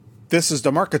This is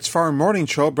the Markets Farm Morning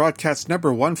Show, broadcast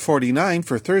number 149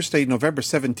 for Thursday, November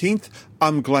 17th.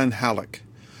 I'm Glenn Halleck.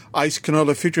 ICE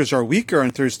canola futures are weaker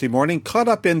on Thursday morning, caught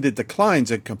up in the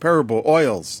declines in comparable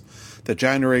oils. The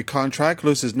January contract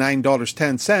loses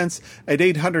 $9.10 at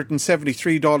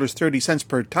 $873.30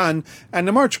 per ton, and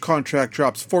the March contract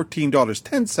drops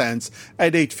 $14.10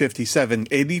 at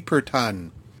 $857.80 per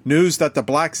ton. News that the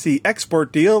Black Sea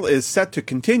export deal is set to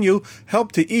continue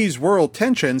helped to ease world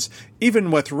tensions, even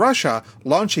with Russia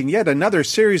launching yet another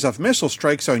series of missile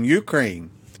strikes on Ukraine.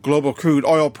 Global crude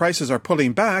oil prices are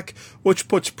pulling back, which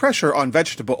puts pressure on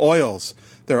vegetable oils.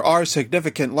 There are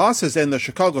significant losses in the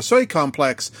Chicago soy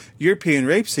complex, European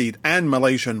rapeseed, and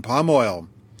Malaysian palm oil.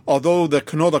 Although the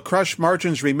canola crush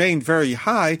margins remain very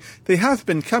high, they have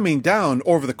been coming down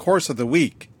over the course of the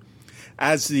week.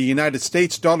 As the United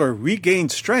States dollar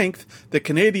regains strength, the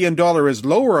Canadian dollar is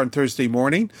lower on Thursday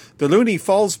morning. The loonie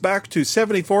falls back to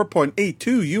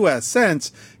 74.82 U.S.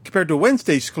 cents compared to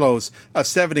Wednesday's close of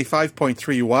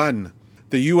 75.31.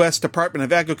 The U.S. Department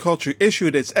of Agriculture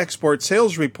issued its export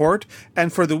sales report,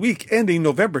 and for the week ending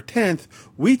November 10th,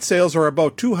 wheat sales are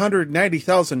about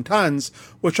 290,000 tons,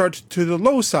 which are to the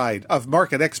low side of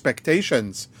market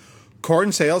expectations.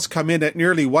 Corn sales come in at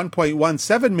nearly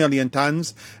 1.17 million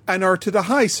tons and are to the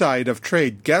high side of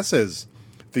trade guesses.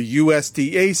 The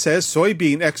USDA says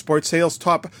soybean export sales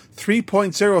top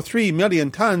 3.03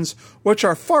 million tons, which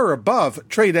are far above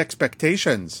trade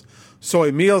expectations.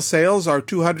 Soy meal sales are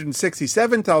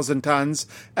 267,000 tons,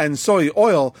 and soy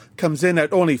oil comes in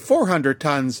at only 400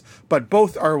 tons, but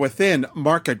both are within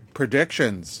market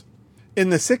predictions. In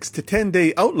the 6 to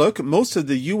 10-day outlook, most of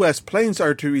the U.S. plains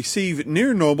are to receive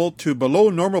near normal to below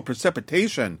normal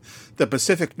precipitation. The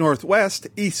Pacific Northwest,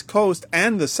 East Coast,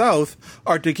 and the South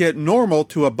are to get normal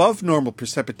to above normal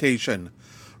precipitation.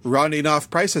 Rounding off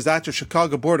prices at the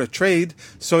Chicago Board of Trade,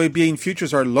 soybean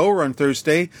futures are lower on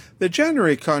Thursday. The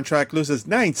January contract loses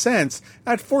 9 cents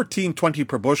at $14.20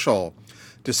 per bushel.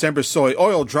 December soy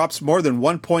oil drops more than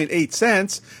 1.8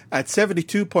 cents at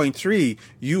 72.3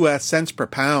 U.S. cents per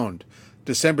pound.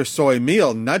 December soy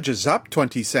meal nudges up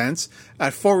 20 cents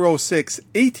at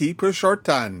 406.80 per short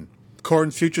ton.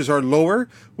 Corn futures are lower,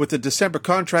 with the December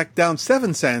contract down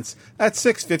 7 cents at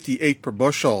 6.58 per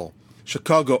bushel.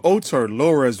 Chicago oats are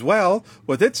lower as well,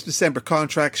 with its December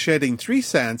contract shedding 3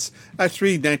 cents at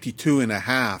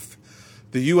 3.92.5.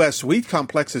 The U.S. wheat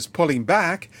complex is pulling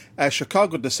back as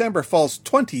Chicago December falls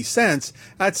 20 cents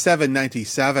at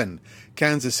 7.97.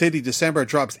 Kansas City December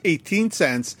drops 18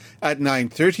 cents at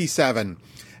 9.37.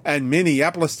 And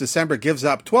Minneapolis December gives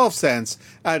up 12 cents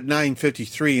at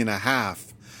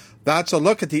 9.53.5. That's a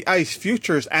look at the ICE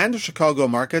futures and the Chicago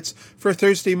markets for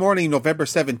Thursday morning, November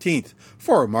 17th.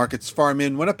 For Markets Farm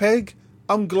in Winnipeg,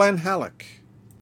 I'm Glenn Halleck.